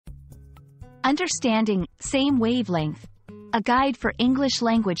Understanding Same Wavelength, a guide for English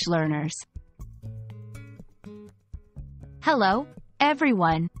language learners. Hello,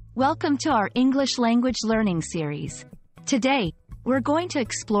 everyone. Welcome to our English language learning series. Today, we're going to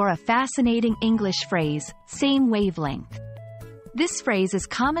explore a fascinating English phrase, same wavelength. This phrase is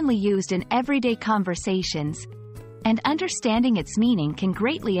commonly used in everyday conversations, and understanding its meaning can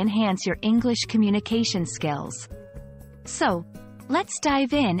greatly enhance your English communication skills. So, let's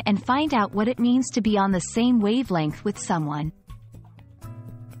dive in and find out what it means to be on the same wavelength with someone.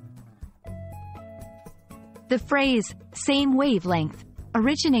 The phrase, same wavelength,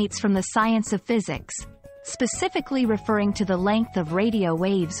 originates from the science of physics, specifically referring to the length of radio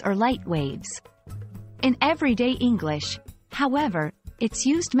waves or light waves. In everyday English, however, it's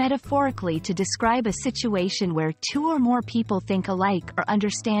used metaphorically to describe a situation where two or more people think alike or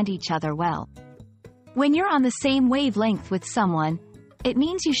understand each other well. When you're on the same wavelength with someone, it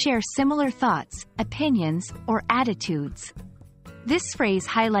means you share similar thoughts, opinions, or attitudes. This phrase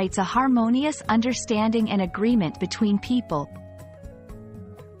highlights a harmonious understanding and agreement between people.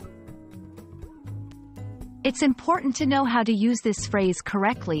 It's important to know how to use this phrase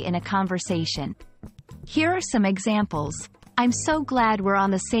correctly in a conversation. Here are some examples. I'm so glad we're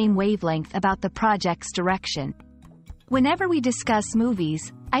on the same wavelength about the project's direction. Whenever we discuss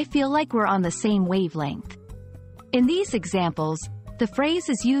movies, I feel like we're on the same wavelength. In these examples, the phrase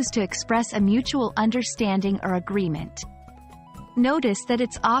is used to express a mutual understanding or agreement. Notice that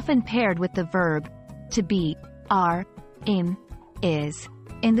it's often paired with the verb to be, are, am, is,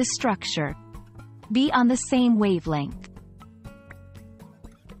 in the structure. Be on the same wavelength.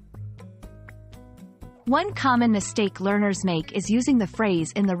 One common mistake learners make is using the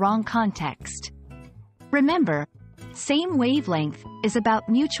phrase in the wrong context. Remember, same wavelength is about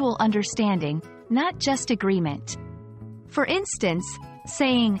mutual understanding, not just agreement. For instance,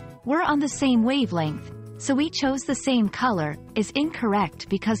 saying, we're on the same wavelength, so we chose the same color, is incorrect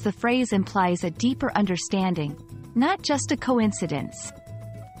because the phrase implies a deeper understanding, not just a coincidence.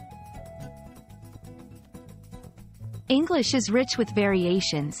 English is rich with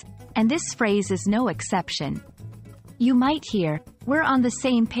variations, and this phrase is no exception. You might hear, we're on the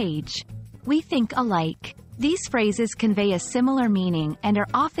same page. We think alike. These phrases convey a similar meaning and are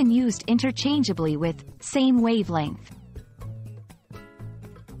often used interchangeably with same wavelength.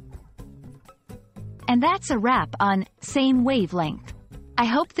 And that's a wrap on same wavelength. I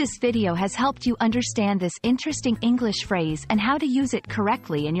hope this video has helped you understand this interesting English phrase and how to use it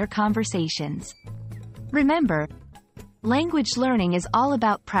correctly in your conversations. Remember, language learning is all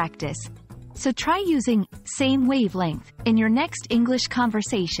about practice, so try using same wavelength in your next English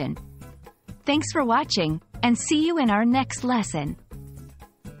conversation. Thanks for watching, and see you in our next lesson.